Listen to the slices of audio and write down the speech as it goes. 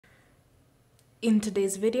In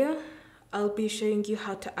today's video, I'll be showing you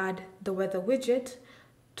how to add the weather widget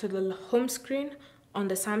to the home screen on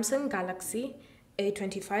the Samsung Galaxy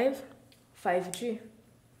A25 5G.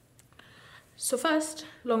 So first,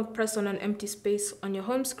 long press on an empty space on your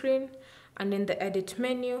home screen, and in the edit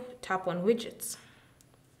menu, tap on Widgets.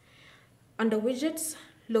 Under Widgets,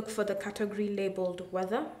 look for the category labeled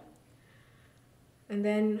weather, and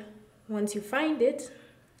then once you find it,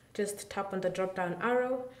 just tap on the drop down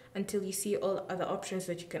arrow until you see all other options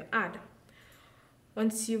that you can add.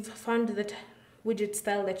 Once you've found the widget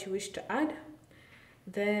style that you wish to add,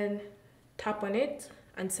 then tap on it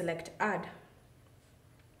and select add.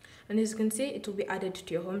 And as you can see, it will be added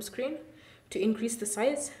to your home screen. To increase the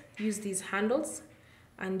size, use these handles,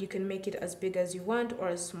 and you can make it as big as you want or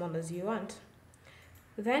as small as you want.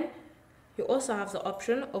 Then you also have the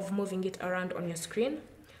option of moving it around on your screen.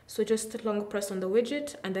 So just long press on the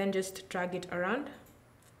widget and then just drag it around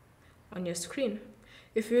on your screen.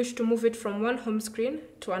 If you wish to move it from one home screen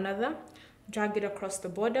to another, drag it across the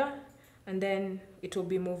border and then it will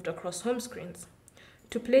be moved across home screens.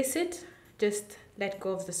 To place it, just let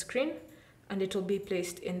go of the screen and it will be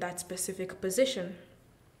placed in that specific position.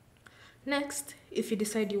 Next, if you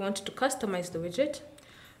decide you want to customize the widget,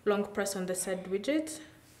 long press on the said widget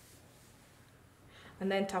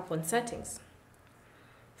and then tap on settings.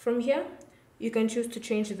 From here, you can choose to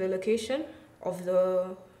change the location of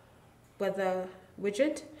the weather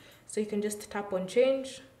widget. So you can just tap on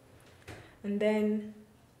change, and then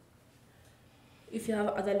if you have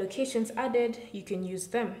other locations added, you can use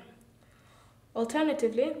them.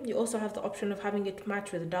 Alternatively, you also have the option of having it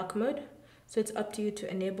match with dark mode. So it's up to you to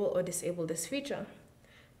enable or disable this feature.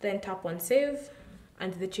 Then tap on save,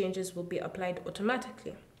 and the changes will be applied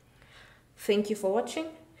automatically. Thank you for watching.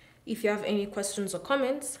 If you have any questions or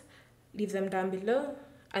comments, leave them down below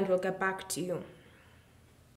and we'll get back to you.